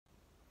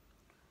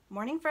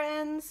Morning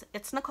friends,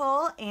 it's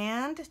Nicole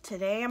and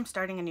today I'm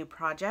starting a new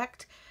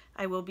project.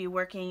 I will be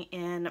working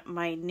in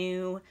my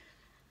new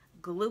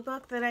glue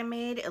book that I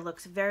made. It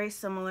looks very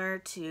similar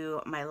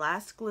to my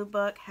last glue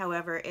book,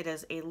 however it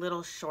is a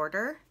little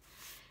shorter,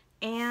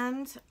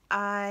 and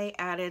I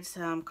added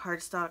some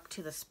cardstock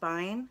to the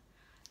spine.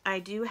 I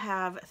do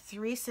have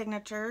 3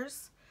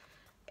 signatures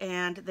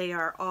and they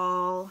are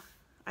all,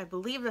 I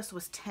believe this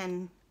was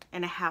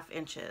 10.5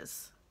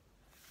 inches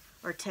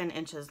or 10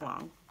 inches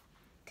long.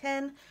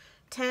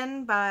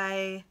 10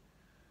 by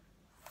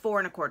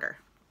 4 1/4.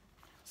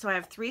 So I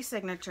have 3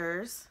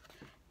 signatures,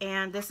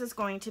 and this is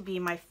going to be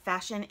my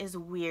Fashion is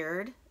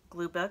Weird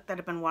glue book that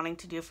I've been wanting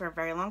to do for a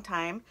very long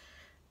time.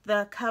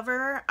 The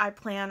cover, I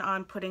plan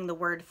on putting the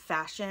word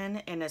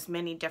fashion in as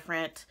many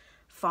different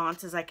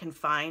fonts as I can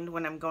find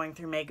when I'm going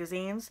through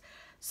magazines.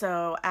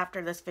 So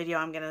after this video,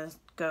 I'm gonna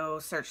go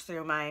search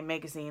through my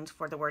magazines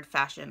for the word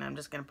fashion. I'm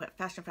just gonna put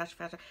fashion, fashion,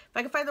 fashion. If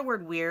I can find the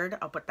word weird,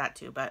 I'll put that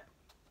too, but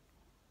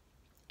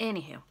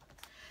anywho.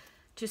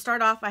 To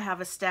start off, I have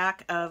a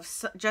stack of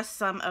just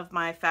some of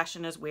my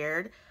Fashion is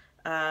Weird,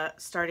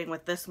 starting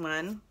with this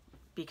one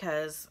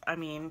because, I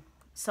mean,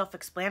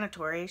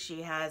 self-explanatory.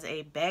 She has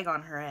a bag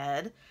on her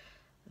head.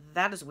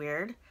 That is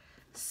weird.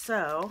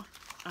 So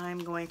I'm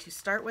going to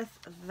start with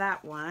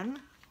that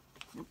one.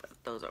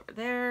 Put those over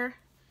there.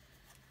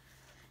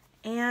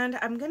 And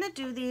I'm going to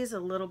do these a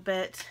little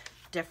bit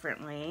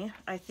differently.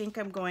 I think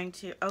I'm going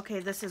to, okay,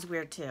 this is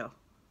weird too.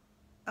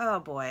 Oh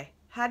boy,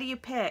 how do you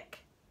pick?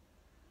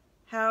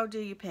 How do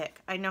you pick?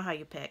 I know how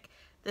you pick.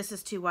 This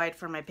is too wide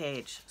for my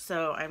page,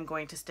 so I'm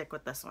going to stick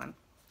with this one.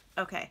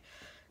 Okay,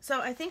 so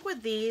I think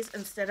with these,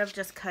 instead of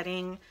just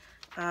cutting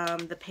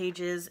the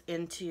pages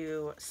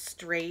into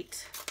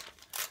straight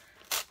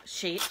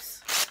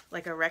shapes,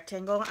 like a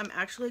rectangle, I'm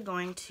actually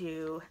going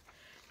to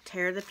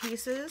tear the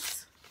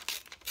pieces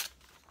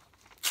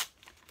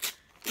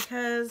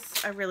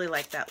because I really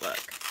like that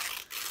look.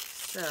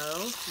 So,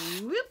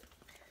 whoop,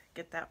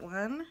 get that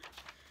one.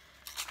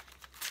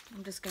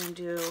 I'm just going to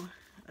do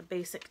a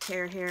basic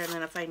tear here, and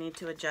then if I need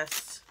to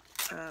adjust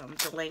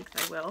the length,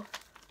 I will.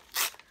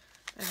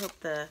 I hope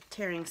the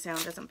tearing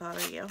sound doesn't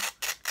bother you.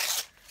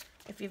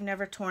 If you've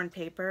never torn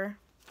paper,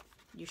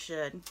 you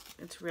should.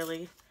 It's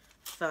really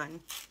fun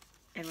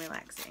and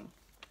relaxing.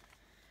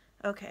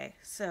 Okay,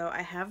 so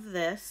I have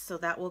this, so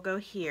that will go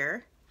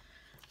here.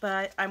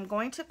 But I'm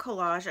going to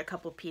collage a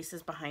couple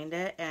pieces behind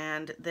it,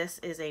 and this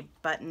is a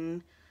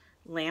button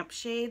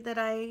lampshade that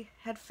I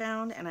had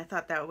found, and I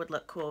thought that would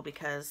look cool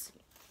because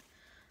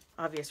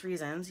obvious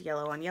reasons,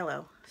 yellow on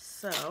yellow.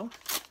 So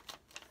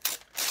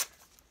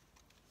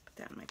put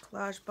that in my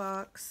collage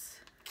box,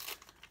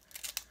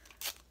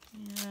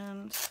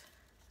 and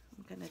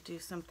I'm gonna do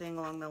something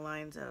along the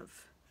lines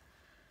of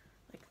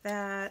like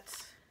that,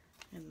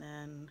 and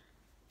then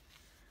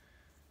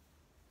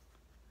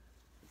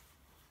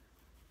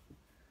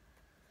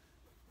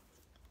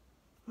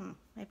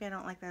maybe I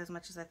don't like that as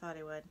much as I thought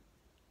I would.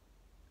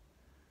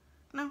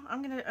 No,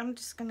 I'm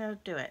just gonna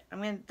do it.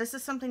 This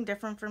is something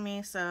different for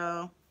me,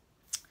 so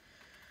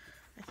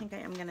I think I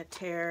am gonna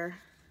tear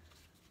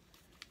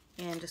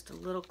in just a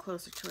little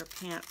closer to her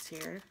pants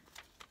here.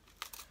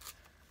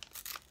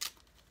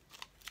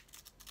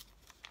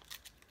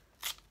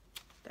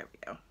 There we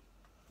go.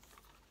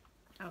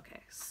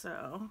 Okay,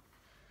 so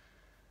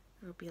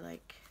it'll be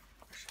like,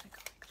 or should I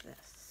go like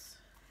this?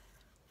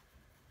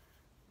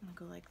 I'm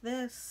gonna go like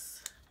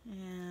this,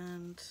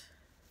 and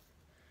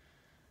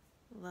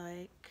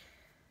like,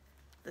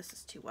 this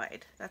is too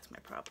wide. That's my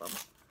problem.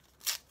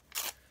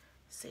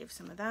 Save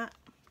some of that.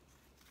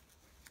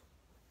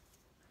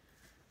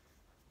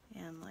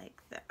 And like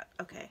that.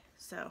 Okay,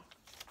 so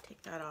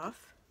take that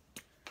off.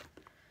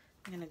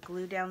 I'm gonna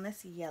glue down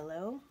this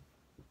yellow.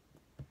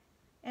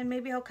 And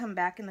maybe I'll come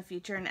back in the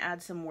future and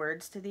add some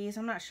words to these.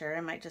 I'm not sure.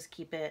 I might just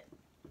keep it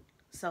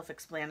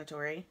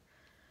self-explanatory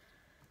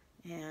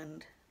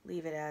and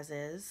leave it as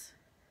is.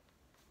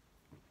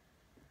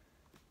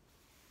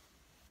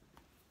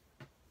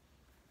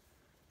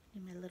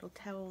 And my little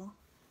towel.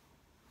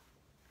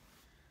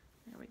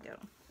 There we go.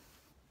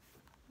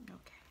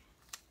 Okay.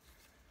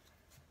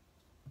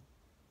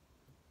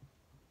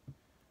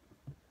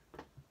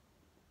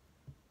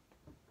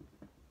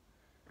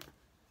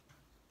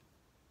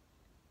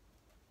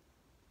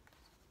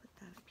 Put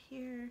that up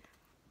here,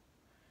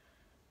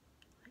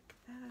 like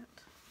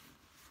that.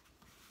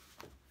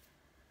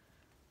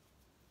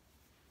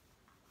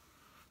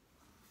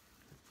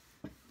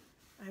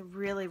 I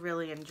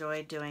really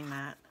enjoyed doing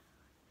that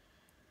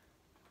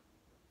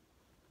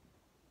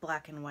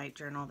black and white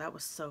journal. That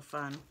was so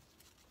fun.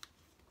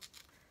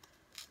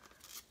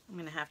 I'm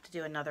gonna have to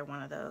do another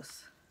one of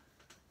those.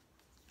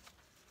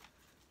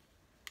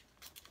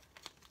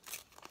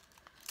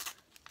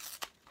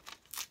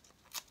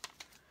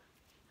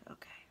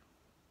 Okay.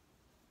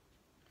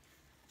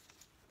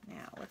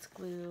 Now let's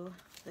glue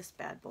this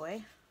bad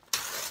boy.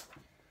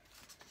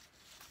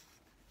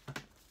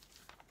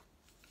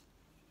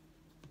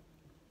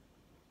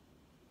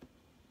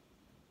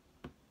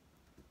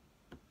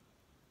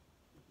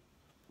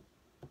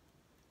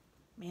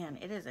 Man,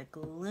 it is a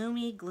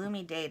gloomy,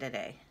 gloomy day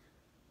today.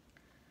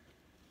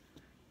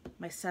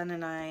 My son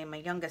and I, my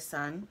youngest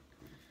son,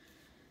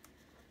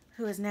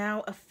 who is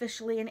now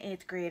officially an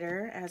 8th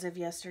grader as of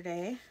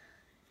yesterday,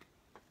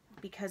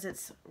 because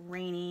it's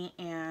rainy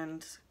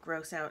and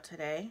gross out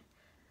today,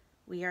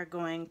 we are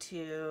going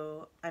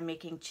to, I'm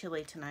making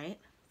chili tonight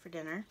for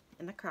dinner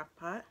in the crock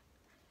pot.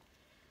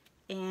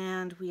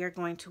 And we are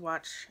going to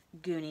watch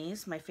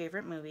Goonies, my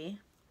favorite movie.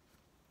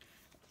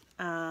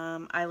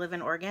 I live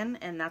in Oregon,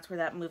 and that's where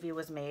that movie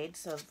was made,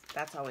 so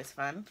that's always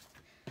fun.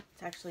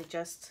 It's actually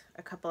just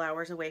a couple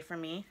hours away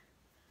from me.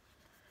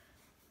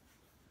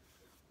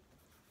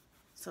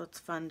 So it's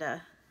fun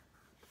to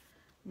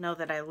know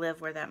that I live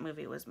where that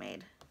movie was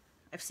made.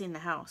 I've seen the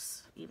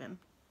house, even.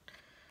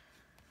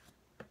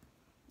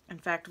 In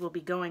fact, we'll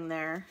be going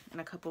there in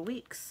a couple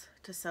weeks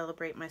to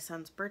celebrate my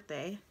son's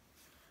birthday.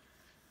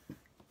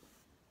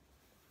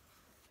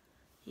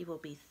 He will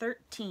be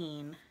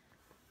 13.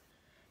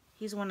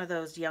 He's one of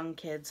those young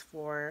kids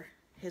for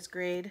his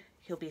grade.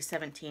 He'll be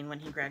 17 when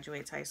he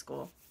graduates high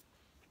school.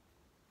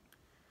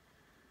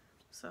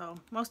 So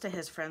most of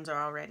his friends are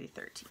already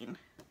 13.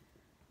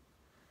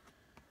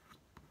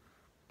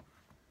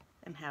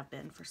 And have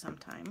been for some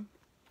time.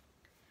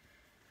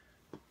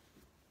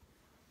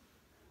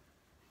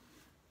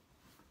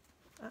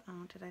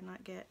 Uh-oh, did I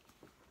not get...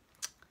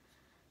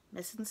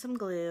 Missing some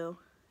glue.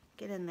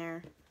 Get in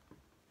there.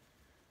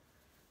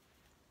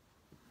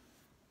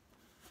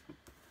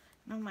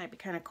 It might be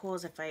kind of cool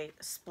is if I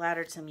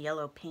splattered some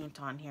yellow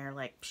paint on here,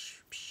 like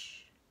psh, psh.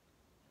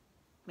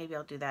 Maybe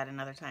I'll do that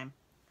another time.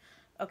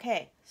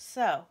 Okay,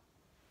 so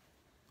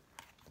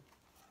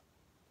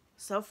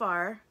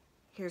far,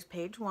 here's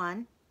page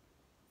 1.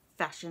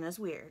 Fashion is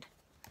weird.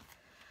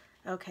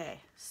 Okay,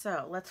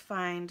 so let's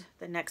find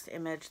the next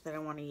image that I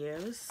want to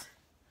use.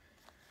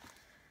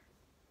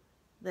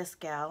 This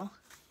gal.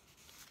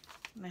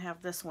 I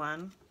have this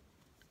one.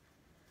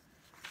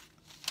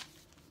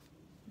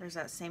 There's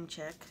that same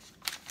chick.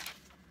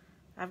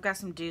 I've got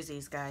some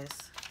doozies, guys.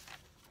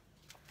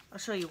 I'll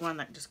show you one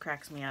that just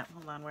cracks me up.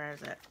 Hold on, where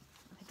is it?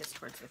 I think it's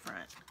towards the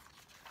front.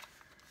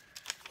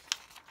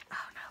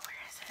 Oh no, where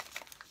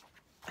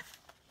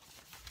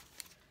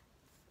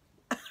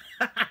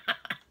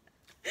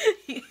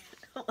is it?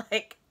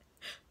 Like,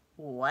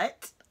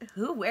 what?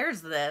 Who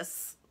wears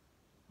this?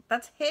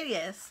 That's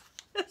hideous.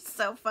 It's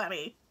so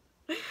funny.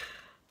 Oh,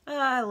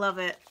 I love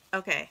it.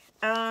 Okay.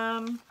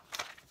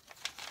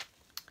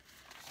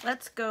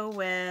 Let's go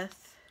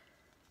with,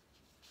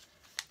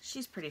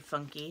 she's pretty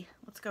funky.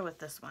 Let's go with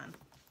this one.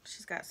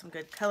 She's got some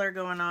good color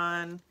going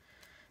on.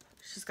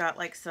 She's got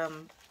like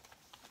some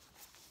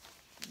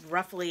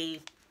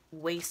roughly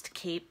waist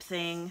cape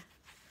thing.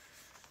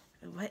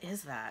 What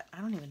is that? I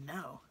don't even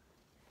know.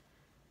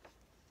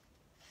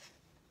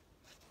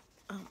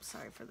 Oh,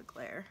 sorry for the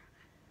glare.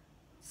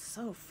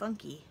 So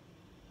funky.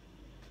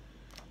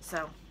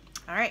 So,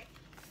 all right,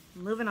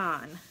 moving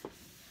on.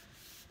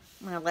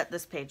 I'm going to let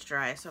this page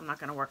dry, so I'm not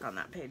going to work on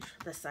that page,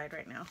 this side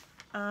right now.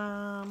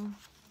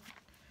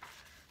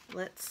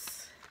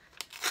 Let's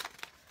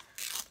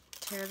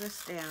tear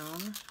this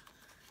down.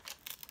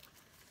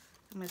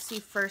 I'm going to see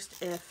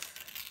first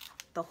if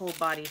the whole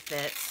body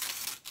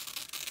fits.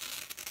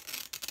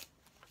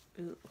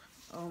 Ooh,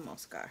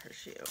 almost got her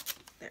shoe.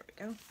 There we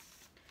go.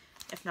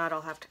 If not,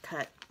 I'll have to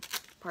cut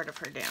part of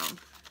her down.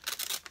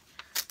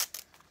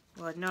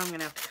 Well, I know I'm going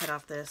to have to cut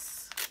off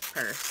this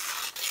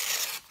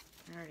purse.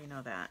 I already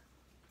know that.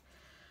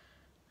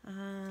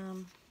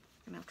 I'm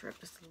gonna have to rip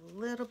just a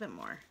little bit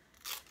more.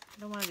 I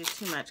don't want to do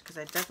too much because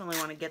I definitely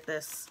want to get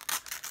this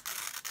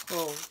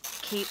whole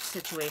cape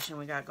situation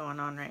we got going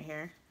on right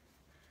here.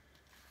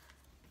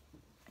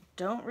 I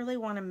don't really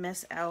want to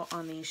miss out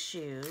on these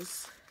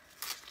shoes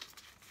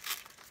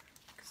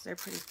because they're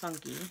pretty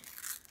funky,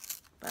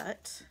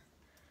 but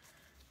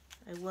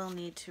I will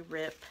need to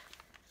rip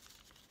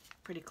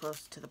pretty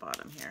close to the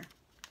bottom here.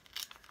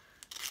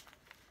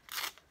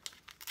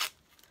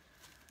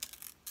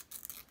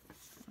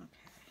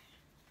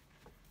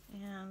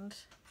 And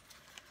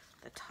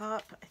the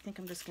top, I think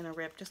I'm just going to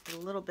rip just a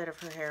little bit of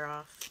her hair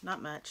off.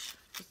 Not much.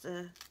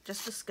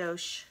 Just a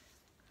skosh.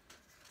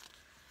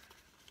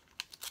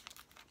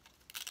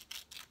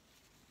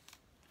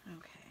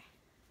 Okay.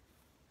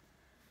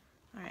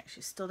 Alright,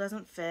 she still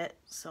doesn't fit.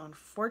 So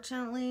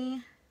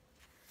unfortunately,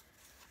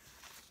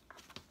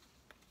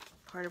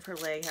 part of her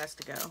leg has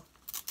to go.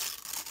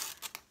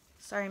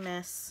 Sorry,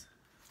 miss.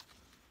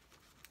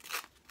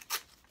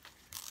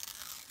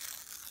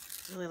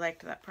 Really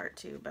liked that part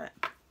too, but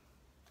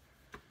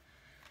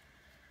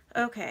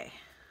okay.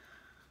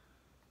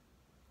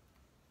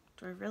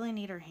 Do I really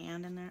need her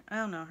hand in there?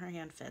 Oh no, her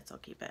hand fits. I'll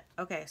keep it.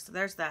 Okay, so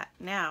there's that.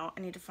 Now I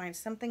need to find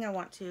something I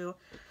want to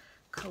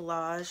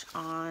collage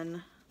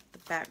on the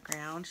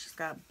background. She's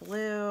got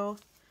blue.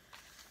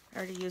 I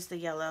already used the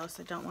yellow,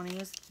 so I don't want to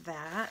use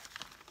that.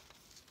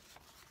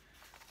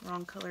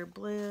 Wrong color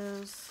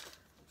blues.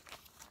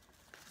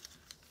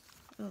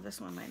 Oh, this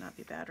one might not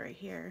be bad right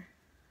here.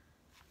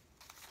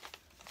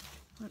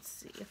 Let's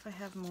see if I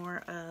have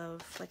more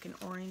of like an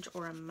orange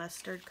or a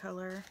mustard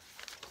color.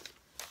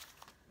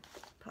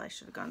 Probably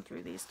should have gone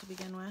through these to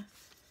begin with.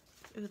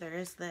 Ooh, there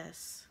is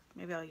this.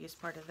 Maybe I'll use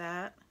part of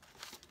that.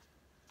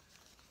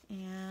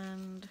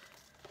 And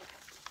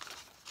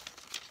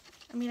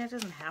I mean, it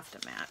doesn't have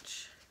to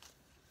match.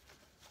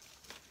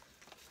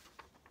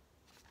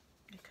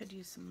 I could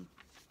use some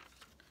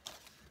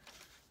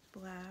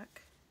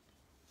black.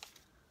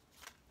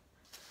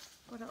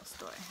 What else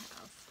do I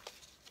have?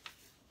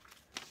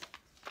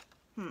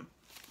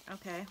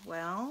 Okay,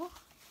 well,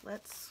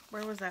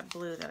 where was that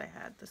blue that I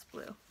had? This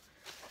blue.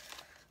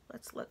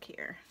 Let's look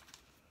here.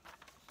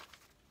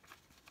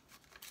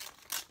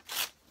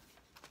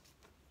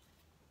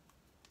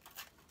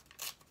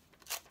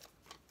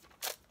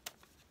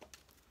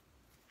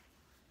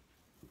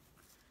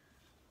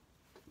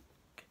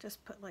 Could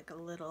just put like a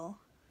little.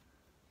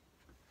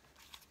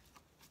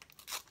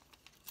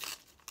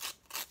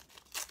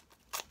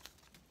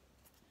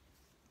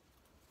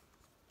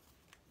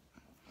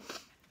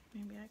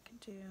 Maybe I could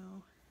do,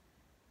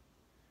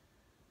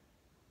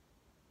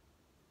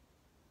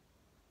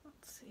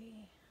 let's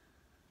see,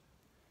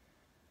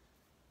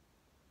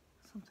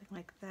 something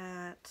like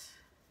that.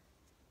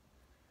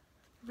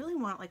 I really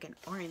want like an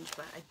orange,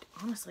 but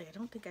honestly, I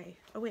don't think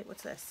oh wait,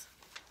 what's this?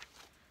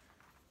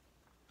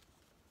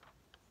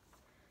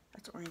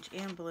 That's orange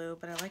and blue,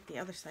 but I like the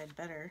other side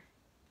better.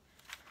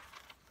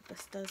 But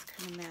this does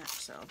kind of match,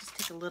 so I'll just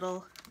take a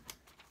little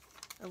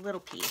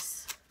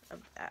piece of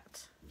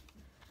that.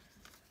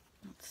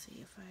 Let's see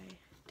if I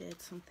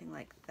did something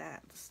like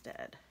that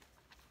instead.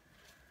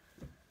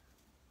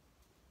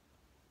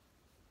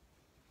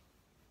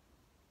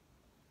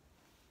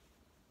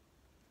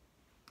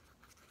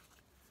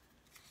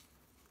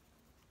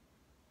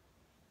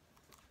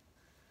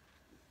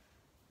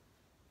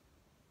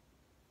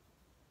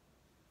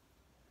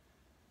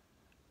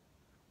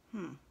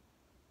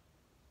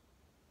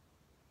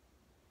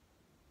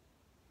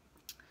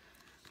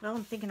 Well,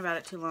 I'm thinking about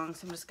it too long,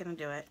 so I'm just gonna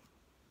do it.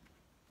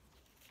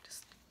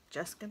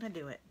 Just gonna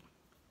do it.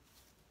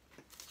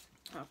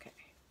 Okay.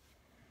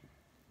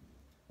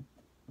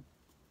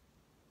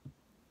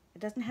 It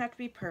doesn't have to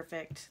be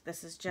perfect.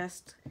 This is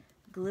just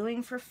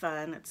gluing for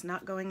fun. It's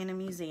not going in a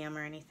museum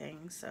or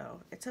anything,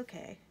 so it's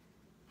okay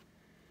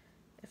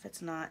if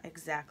it's not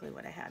exactly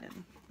what I had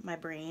in my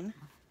brain.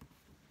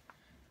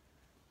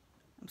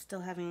 I'm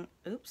still having,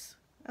 oops.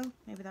 Oh,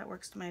 maybe that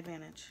works to my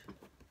advantage.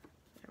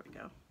 There we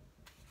go.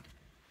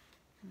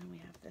 And then we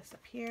have this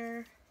up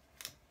here.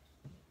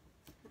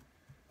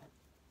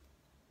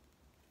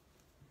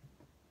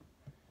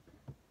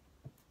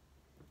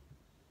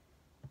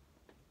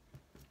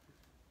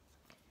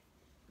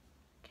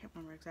 Can't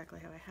remember exactly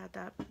how I had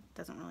that.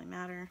 Doesn't really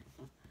matter.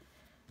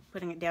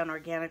 Putting it down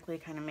organically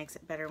kind of makes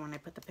it better when I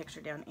put the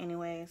picture down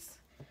anyways.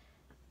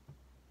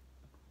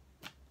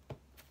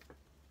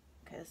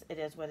 Because it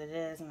is what it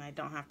is and I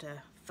don't have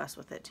to fuss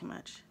with it too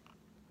much.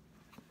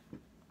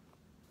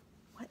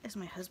 What is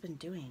my husband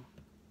doing?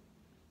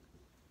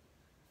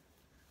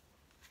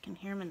 I can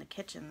hear him in the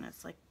kitchen.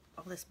 It's like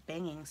all this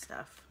banging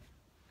stuff.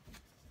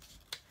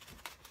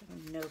 I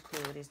have no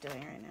clue what he's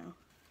doing right now.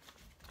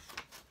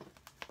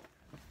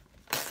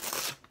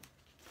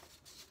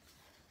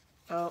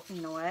 Oh,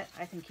 you know what?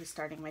 I think he's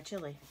starting my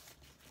chili.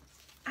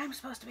 I'm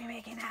supposed to be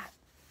making that.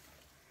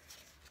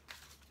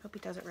 Hope he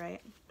does it right.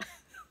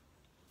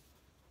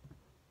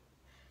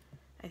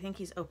 I think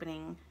he's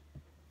opening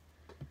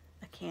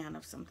a can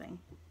of something.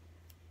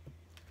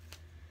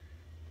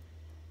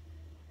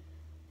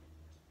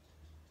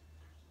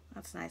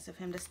 That's nice of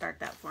him to start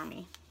that for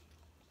me.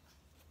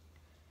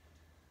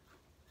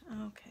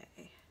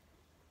 Okay.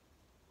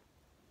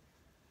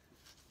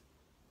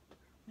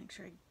 Make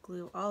sure I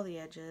glue all the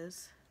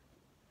edges.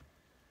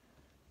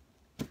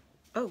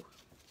 Oh,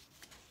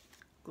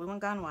 gluing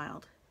gone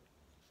wild.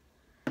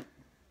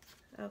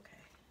 Okay.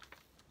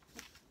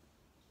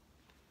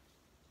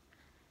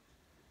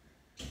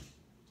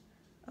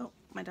 Oh,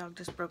 my dog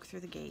just broke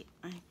through the gate.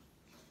 I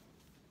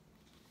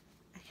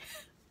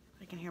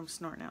can hear him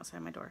snorting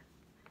outside my door.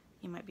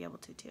 You might be able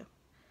to too.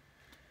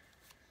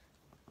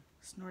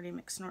 Snorty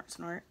McSnort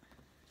snort.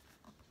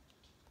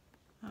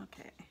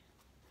 Okay.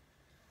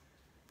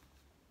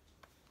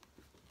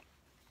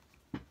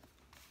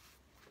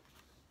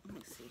 Let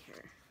me see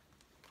here.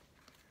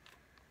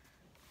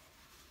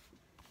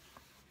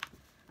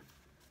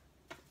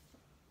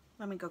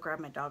 Let me go grab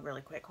my dog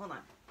really quick. Hold on.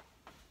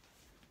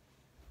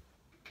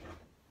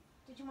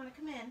 Did you want to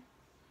come in?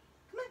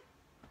 Come on.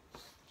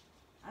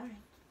 All right.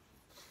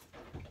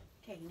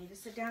 Okay, you need to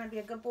sit down and be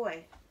a good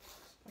boy.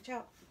 Watch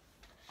out.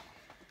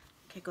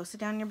 Okay, go sit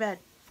down in your bed.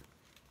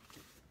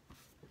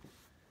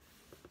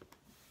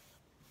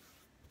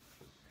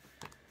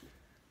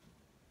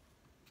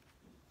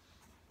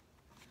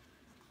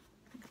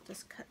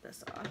 Just cut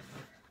this off.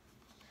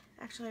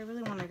 Actually, I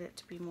really wanted it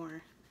to be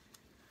more.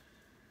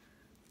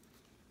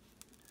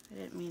 I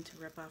didn't mean to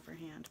rip off her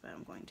hand, but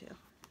I'm going to.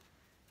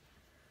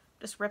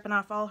 Just ripping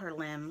off all her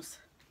limbs.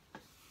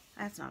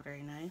 That's not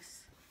very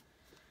nice.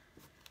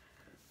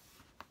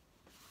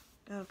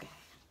 Okay,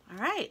 All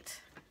right,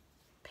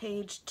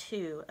 page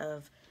 2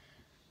 of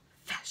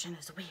Fashion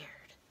is Weird.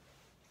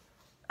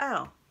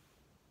 Oh,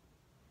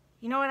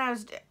 you know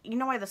what you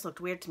know why this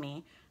looked weird to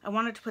me? I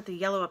wanted to put the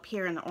yellow up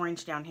here and the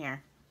orange down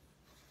here.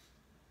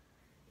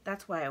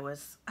 That's why I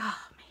was,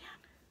 oh man.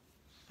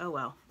 Oh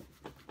well.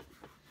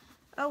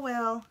 Oh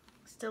well,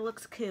 still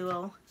looks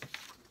cool.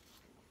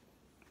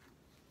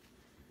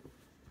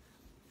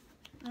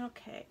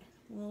 Okay,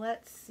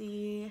 let's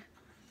see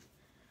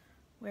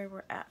where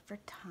we're at for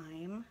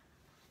time.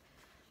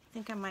 I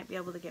think I might be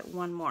able to get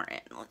one more in.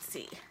 Let's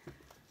see.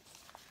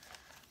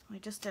 We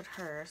just did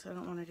her, so I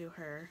don't want to do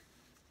her.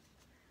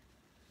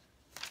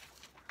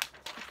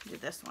 I can do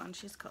this one.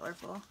 She's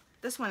colorful.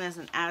 This one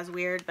isn't as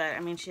weird, but I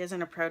mean, she is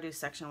in a produce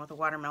section with a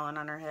watermelon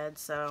on her head,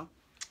 so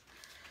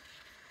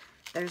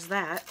there's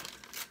that.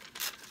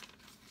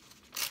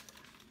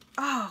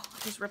 Oh, I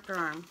just ripped her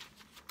arm.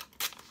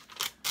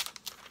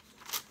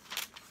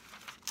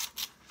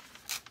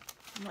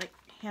 I'm like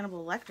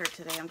Hannibal Lecter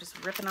today. I'm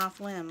just ripping off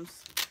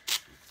limbs.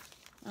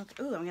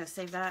 Okay. Ooh, I'm going to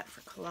save that for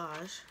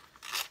collage.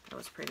 That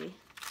was pretty.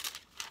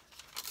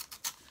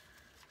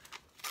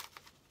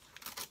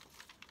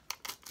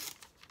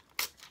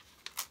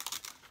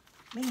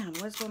 Man,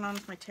 what's going on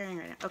with my tearing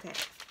right now? Okay,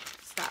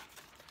 stop.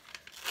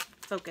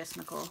 Focus,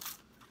 Nicole.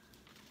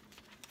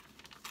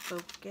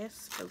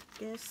 Focus,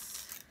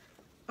 focus.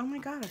 Oh my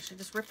gosh, I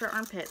just ripped her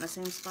armpit in the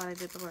same spot I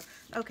did before.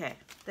 Okay,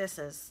 this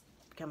is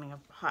becoming a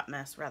hot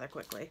mess rather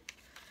quickly.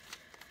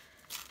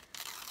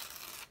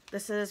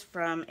 This is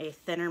from a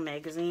thinner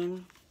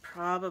magazine,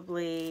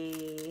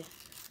 probably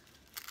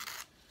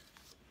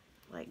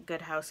like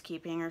Good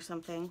Housekeeping or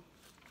something.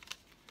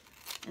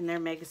 And their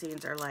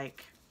magazines are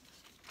like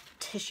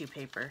tissue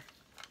paper.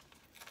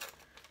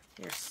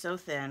 They're so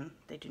thin.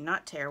 They do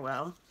not tear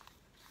well.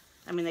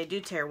 I mean, they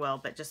do tear well,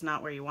 but just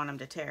not where you want them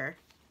to tear.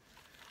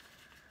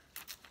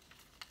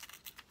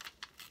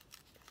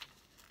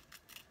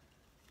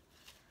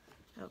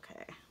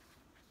 Okay.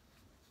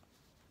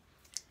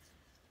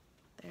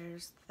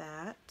 There's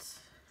that.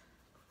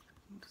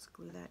 I'll just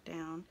glue that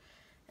down.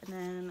 And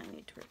then I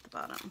need to rip the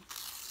bottom.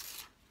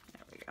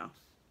 There we go.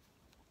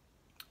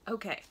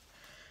 Okay.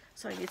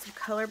 So I need some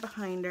color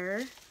behind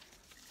her.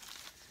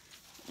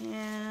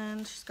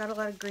 And she's got a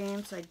lot of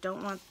green, so I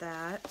don't want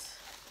that.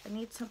 I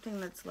need something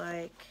that's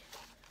like,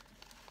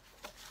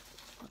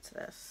 what's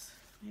this?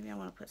 Maybe I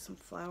want to put some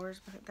flowers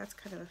behind. That's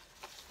kind of, I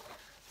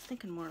was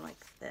thinking more like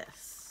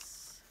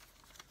this.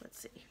 Let's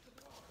see.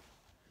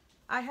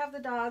 I have the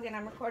dog and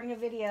I'm recording a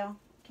video.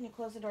 Can you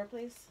close the door,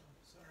 please?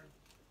 Sorry.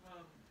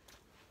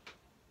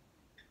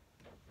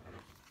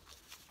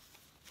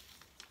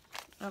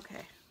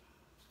 Okay.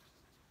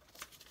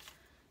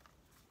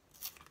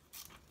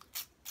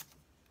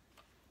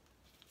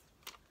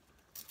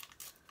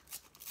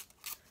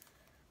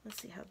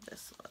 Let's see how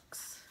this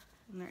looks.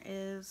 And there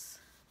is,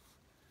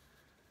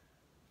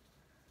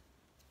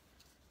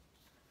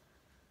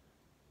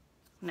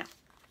 no,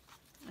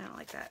 I don't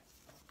like that.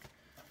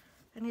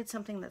 I need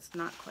something that's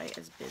not quite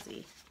as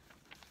busy.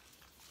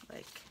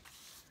 Like,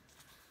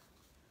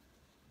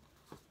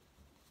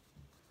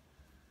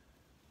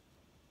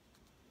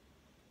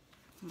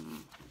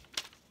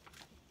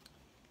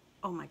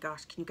 oh my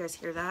gosh, can you guys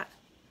hear that?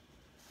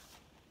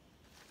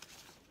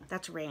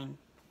 That's rain.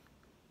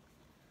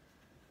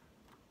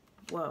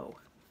 Whoa.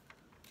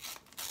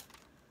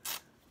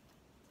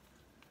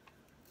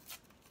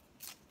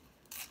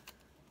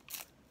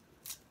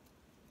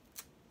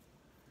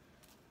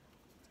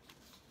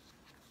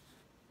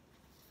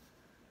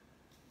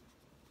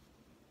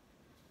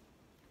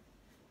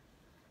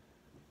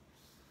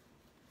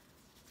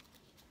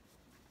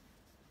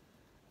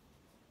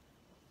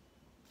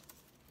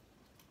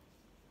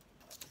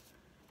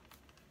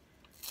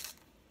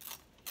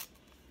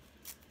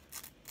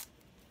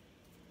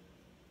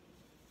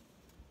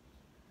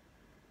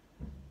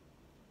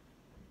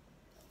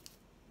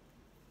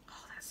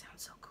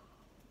 So cool.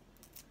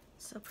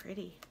 So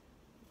pretty.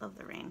 Love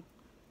the rain.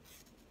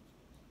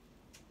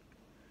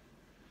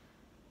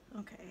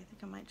 Okay, I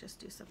think I might just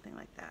do something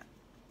like that.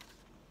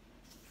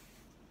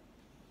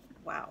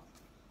 Wow.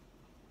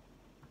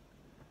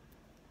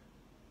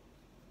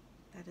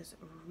 That is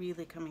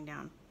really coming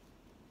down.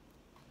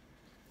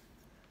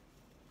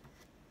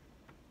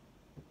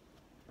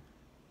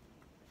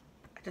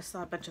 I just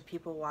saw a bunch of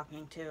people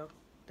walking too.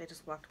 They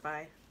just walked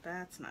by.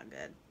 That's not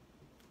good.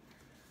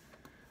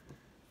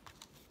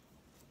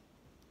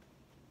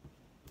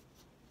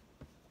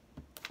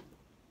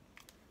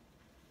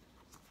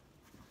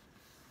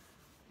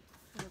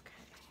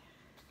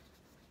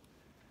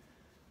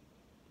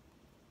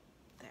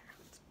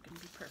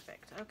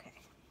 Perfect. Okay.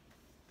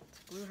 Let's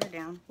glue her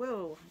down.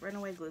 Whoa, run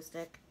away, glue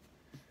stick.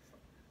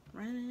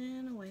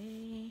 Running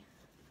away.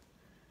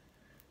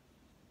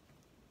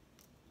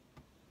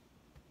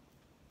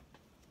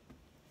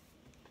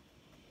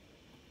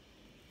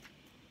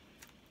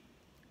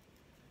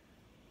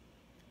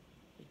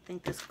 You'd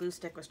think this glue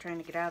stick was trying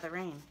to get out of the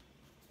rain.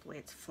 The way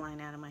it's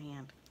flying out of my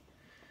hand.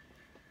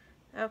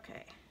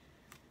 Okay.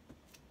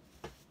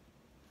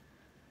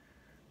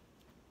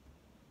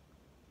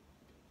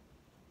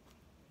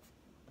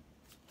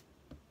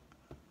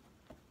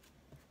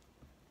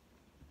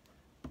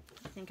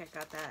 think I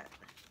got that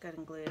good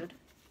and glued.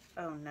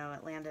 Oh no,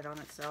 it landed on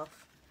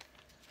itself.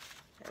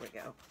 There we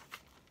go.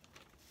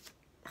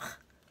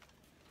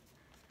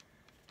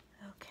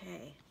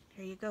 Okay,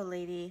 here you go,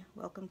 lady.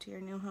 Welcome to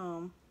your new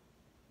home.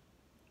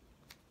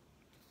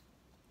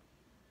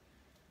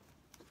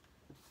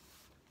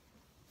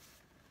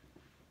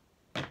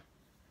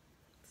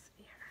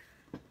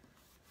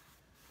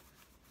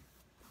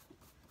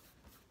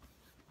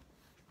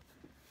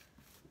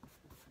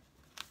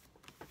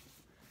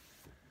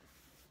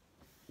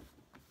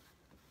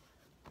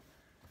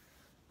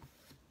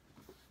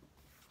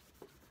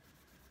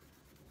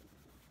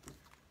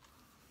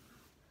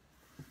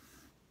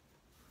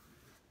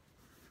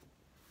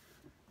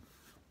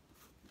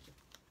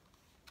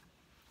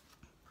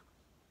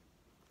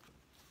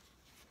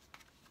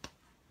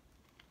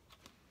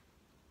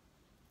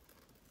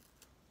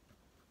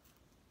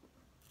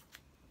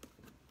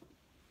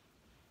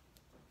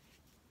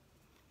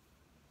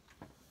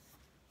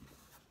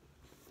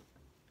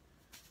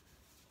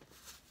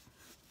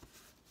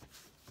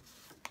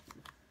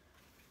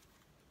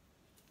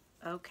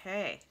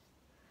 Okay,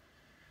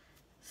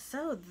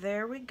 so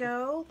there we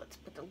go. Let's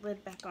put the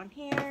lid back on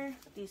here.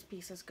 These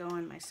pieces go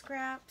in my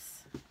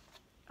scraps.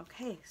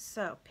 Okay,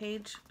 so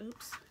page,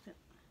 oops. There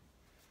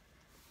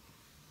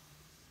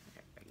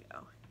we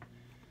go.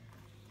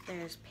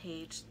 There's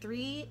page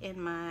 3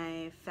 in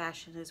my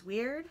Fashion is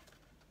Weird.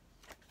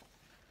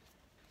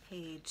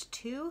 Page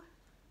 2.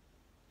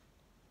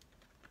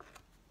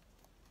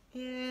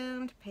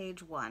 And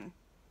page 1.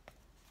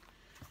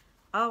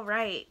 All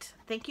right,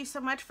 thank you so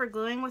much for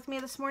gluing with me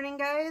this morning,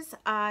 guys.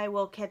 I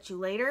will catch you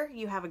later.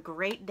 You have a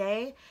great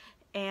day,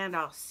 and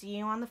I'll see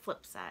you on the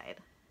flip side.